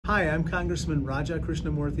Hi, I'm Congressman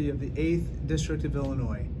Krishnamorthi of the 8th District of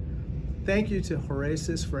Illinois. Thank you to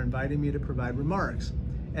Horasis for inviting me to provide remarks.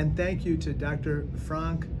 And thank you to Dr.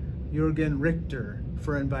 Frank Jürgen Richter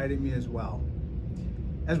for inviting me as well.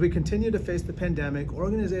 As we continue to face the pandemic,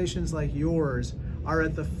 organizations like yours are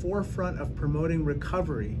at the forefront of promoting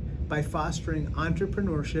recovery by fostering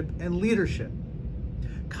entrepreneurship and leadership.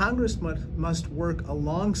 Congress must work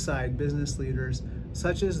alongside business leaders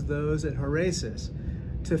such as those at Horasis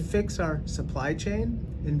to fix our supply chain,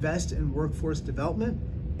 invest in workforce development,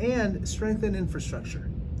 and strengthen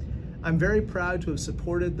infrastructure. I'm very proud to have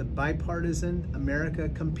supported the bipartisan America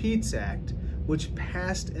Competes Act, which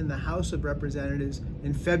passed in the House of Representatives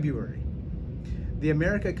in February. The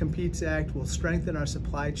America Competes Act will strengthen our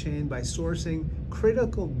supply chain by sourcing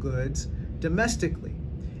critical goods domestically,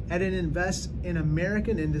 and it invests in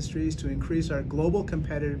American industries to increase our global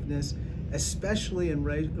competitiveness, especially in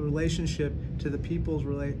relationship to the People's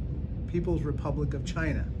Republic of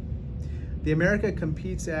China. The America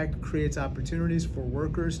Competes Act creates opportunities for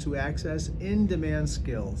workers to access in-demand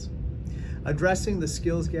skills. Addressing the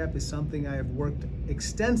skills gap is something I have worked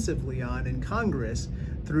extensively on in Congress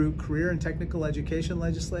through career and technical education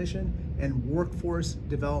legislation and workforce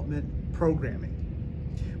development programming.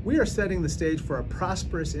 We are setting the stage for a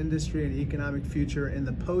prosperous industry and economic future in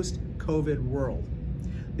the post-COVID world.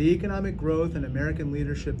 The economic growth and American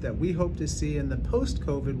leadership that we hope to see in the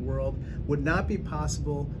post-COVID world would not be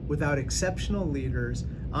possible without exceptional leaders,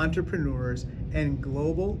 entrepreneurs, and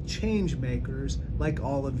global change makers like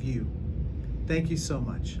all of you. Thank you so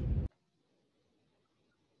much.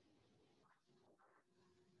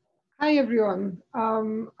 Hi, everyone.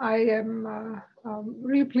 I am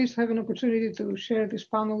really pleased to have an opportunity to share this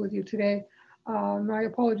panel with you today. My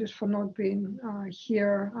apologies for not being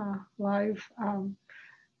here live.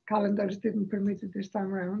 Calendars didn't permit it this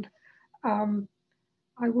time around.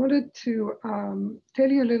 I wanted to tell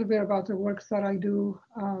you a little bit about the work that I do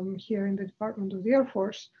here in the Department of the Air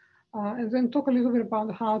Force, and then talk a little bit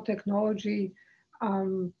about how technology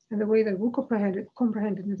and the way that we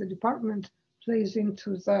comprehend it in the department plays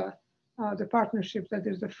into the partnership that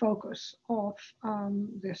is the focus of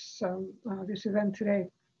this event today.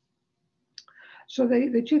 So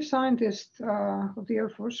the chief scientist of the Air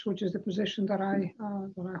Force, which is the position that I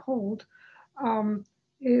hold,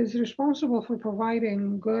 is responsible for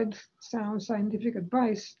providing good, sound scientific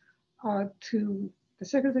advice to the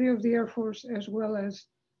Secretary of the Air Force, as well as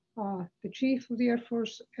the Chief of the Air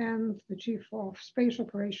Force and the Chief of Space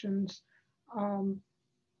Operations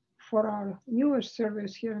for our newest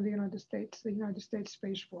service here in the United States, the United States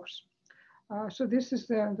Space Force. So this is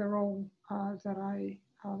the role that I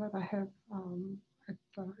have at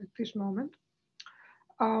this moment.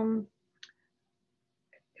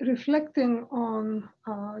 Reflecting on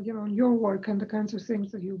your work and the kinds of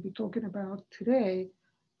things that you'll be talking about today,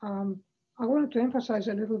 I wanted to emphasize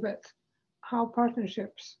a little bit how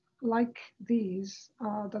partnerships like these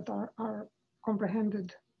that are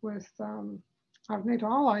comprehended with our NATO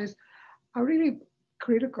allies are really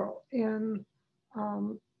critical in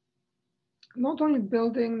not only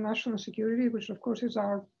building national security, which of course is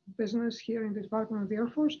our business here in the Department of the Air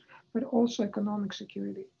Force, but also economic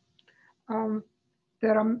security.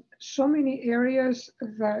 There are so many areas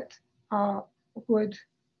that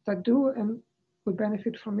do and would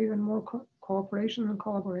benefit from even more cooperation and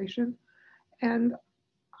collaboration. And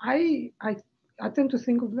I tend to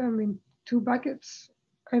think of them in two buckets.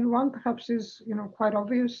 And one perhaps is quite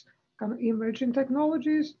obvious, kind of emerging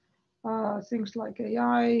technologies, things like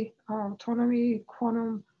AI, autonomy,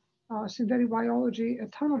 quantum, synthetic biology, a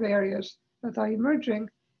ton of areas that are emerging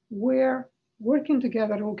where working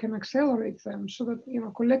together we can accelerate them so that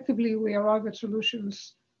collectively we arrive at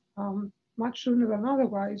solutions much sooner than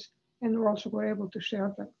otherwise, and we're also able to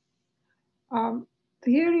share them.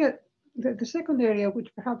 The second area,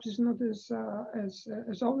 which perhaps is not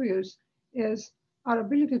as obvious, is our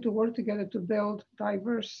ability to work together to build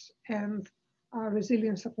diverse and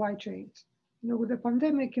resilient supply chains. With the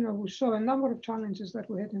pandemic, we saw a number of challenges that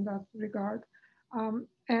we had in that regard.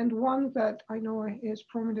 And one that I know is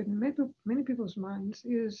prominent in many people's minds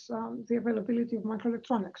is the availability of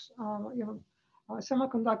microelectronics,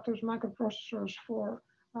 semiconductors, microprocessors for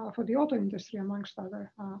the auto industry, amongst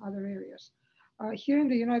other areas. Here in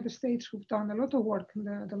the United States, we've done a lot of work in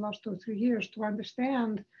the last 2 or 3 years to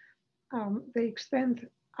understand the extent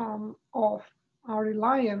of our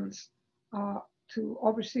reliance to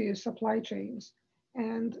overseas supply chains.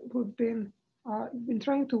 And we've been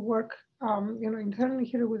trying to work internally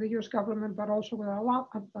here with the US government, but also with our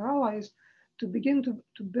allies to begin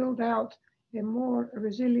to build out a more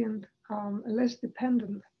resilient, less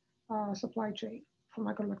dependent supply chain. for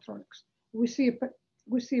microelectronics. We see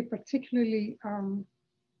a particularly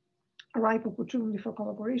ripe opportunity for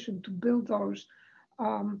collaboration to build those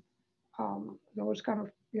kind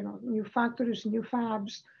of new factories, new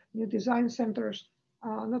fabs, new design centers,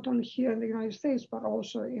 not only here in the United States, but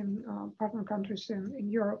also in partner countries in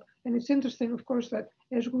Europe. And it's interesting, of course, that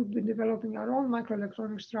as we've been developing our own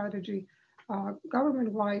microelectronic strategy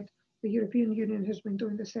government-wide, the European Union has been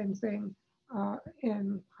doing the same thing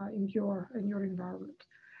in your environment.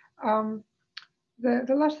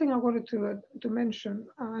 The last thing I wanted to mention,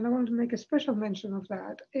 and I wanted to make a special mention of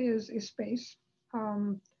that, is space.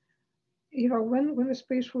 When the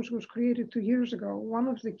Space Force was created 2 years ago, one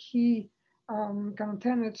of the key kind of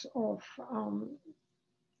tenets of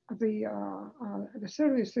the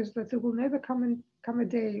service is that there will never come a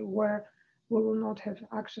day where we will not have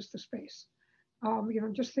access to space.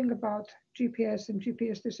 Just think about GPS and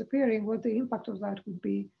GPS disappearing, what the impact of that would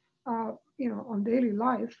be, on daily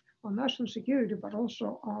life, on national security, but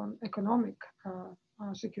also on economic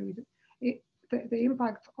security. The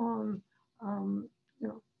impact on,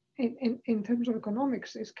 in terms of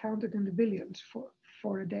economics is counted in the billions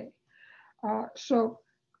for a day. So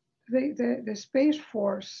the Space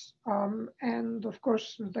Force and of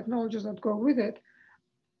course the technologies that go with it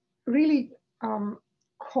really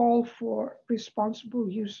call for responsible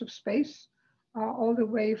use of space, all the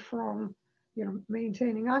way from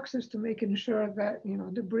maintaining access to making sure that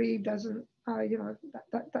debris doesn't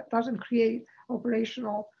that doesn't create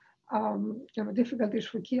operational difficulties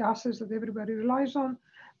for key assets that everybody relies on,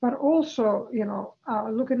 but also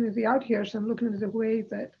looking at the out years and looking at the way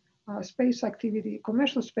that space activity,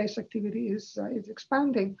 commercial space activity is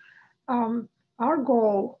expanding. Our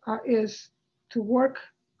goal is to work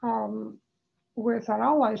with our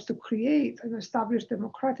allies to create and establish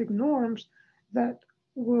democratic norms that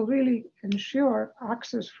will really ensure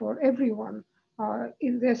access for everyone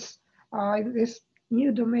in this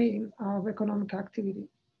new domain of economic activity.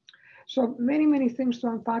 So many things to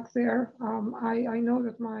unpack there. I know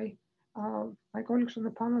that my colleagues on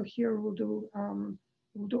the panel here will do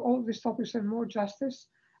all of these topics and more justice.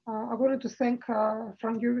 I wanted to thank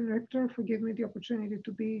Frank-Jürgen Richter for giving me the opportunity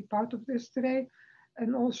to be part of this today,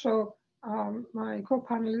 and also my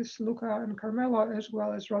co-panelists, Luca and Carmelo, as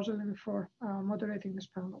well as Rosalind for moderating this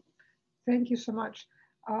panel. Thank you so much.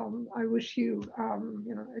 I wish you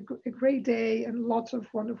a great day and lots of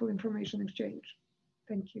wonderful information exchange.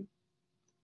 Thank you.